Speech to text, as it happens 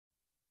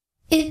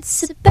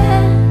It's a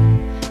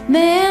bad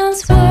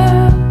man's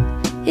world.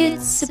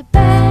 It's a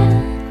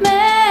bad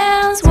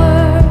man's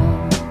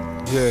world.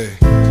 Yeah.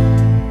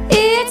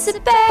 It's a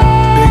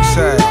bad Big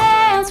Sal.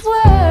 man's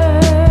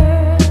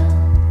world.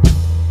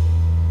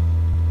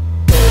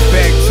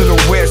 Back to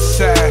the west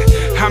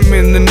side, I'm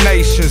in the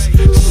nations.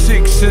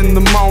 6 in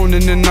the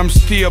morning and I'm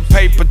still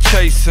paper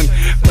chasing.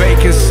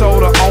 Baking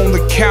soda on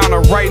the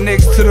counter right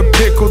next to the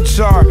pickle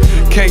jar.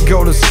 Can't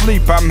go to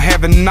sleep, I'm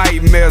having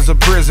nightmares of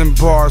prison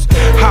bars.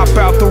 Hop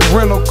out the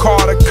rental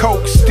car, the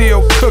coke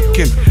still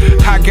cooking.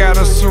 I got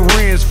a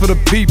syringe for the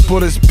people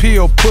that's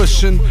pill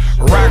pushing.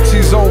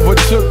 Roxy's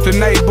overtook the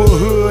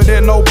neighborhood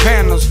and no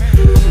banners.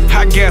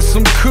 I got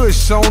some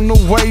kush on the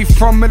way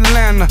from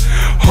Atlanta.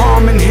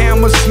 Arm and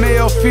Hammer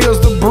smell fills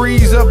the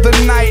breeze of the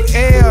night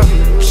air.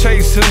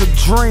 Chasing a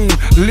dream,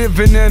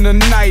 living in a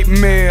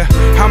nightmare.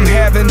 I'm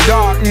having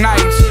dark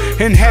nights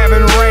and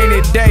having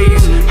rainy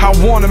days. I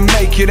wanna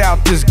make it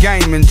out this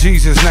game, in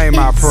Jesus' name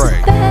I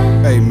pray.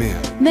 Amen.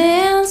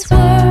 Man's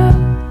world.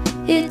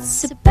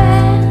 It's a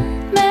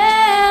bad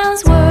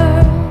man's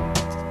world.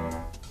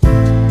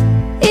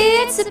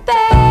 It's a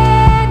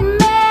bad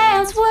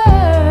man's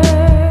world.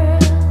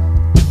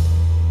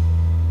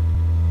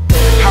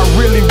 I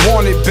really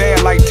want it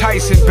bad like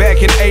Tyson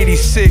back in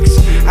 '86.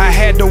 I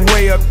had to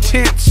weigh up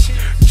tents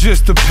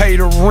just to pay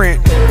the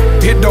rent.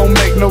 It don't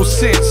make no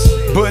sense,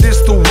 but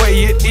it's the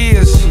way it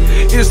is.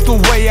 It's the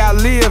way I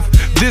live.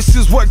 This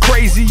is what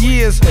crazy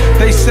is.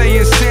 They say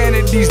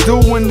insanity's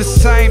doing the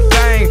same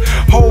thing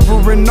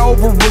over and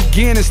over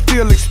again and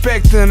still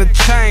expecting a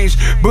change.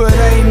 But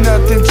ain't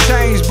nothing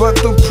changed but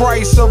the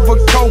price of a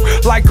coat.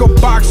 Like a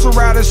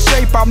boxer out of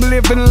shape, I'm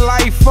living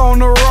life on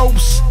the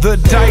ropes. The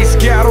dice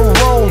gotta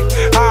roll.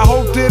 I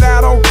hope that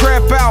I don't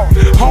crap out.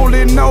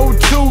 Only know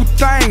 2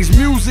 things,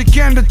 music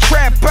and the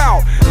trap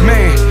out.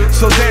 Man,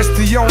 so that's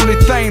the only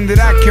thing that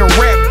I can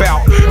rap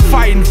about.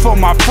 Fighting for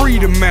my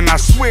freedom and I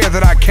swear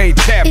that I can't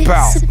tap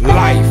out.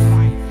 Life.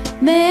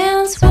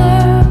 Man's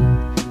world.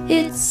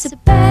 It's a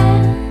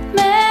bad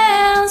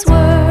man's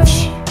world.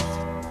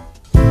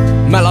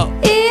 Mello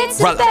It's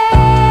a Rello.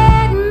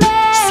 bad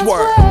man's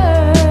Swerve.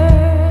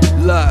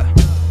 world. Look.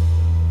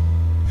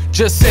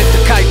 Just sent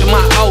the kite to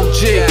my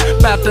OG,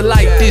 about to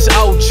light this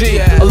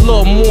OG. A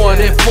little more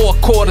than 4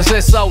 quarters,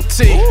 that's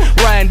OT.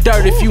 Riding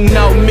dirt if you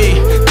know me.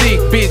 Thick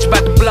bitch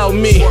about to blow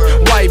me.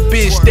 White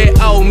bitch that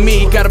owe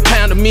me. Got a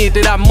pound of mint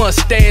that I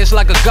mustache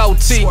like a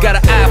goatee. Got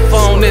an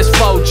iPhone that's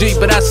 4G,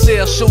 but I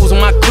sell shoes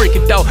on my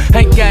cricket though.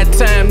 Ain't got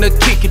time to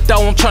kick it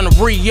though. I'm tryna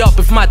re-up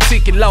if my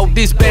ticket low.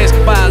 This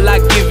basketball I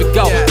give it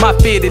go. My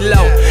fitted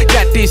low.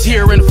 Got this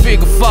here in a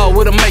figure 4.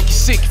 It'll make you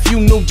sick if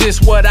you knew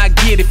just what I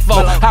get it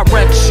for. I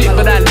rap the shit,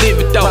 but I live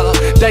it though.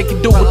 They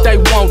can do what they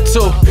want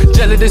to.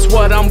 Jelly, this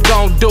what I'm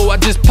gon' do. I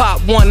just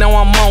pop one, now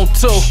I'm on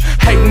 2.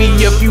 Hate me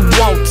if you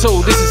want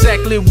to. This is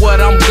exactly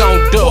what I'm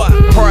gon' do.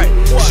 Pray,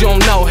 'cause you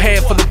don't know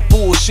half of the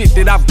bullshit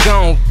that I've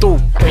gone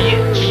through.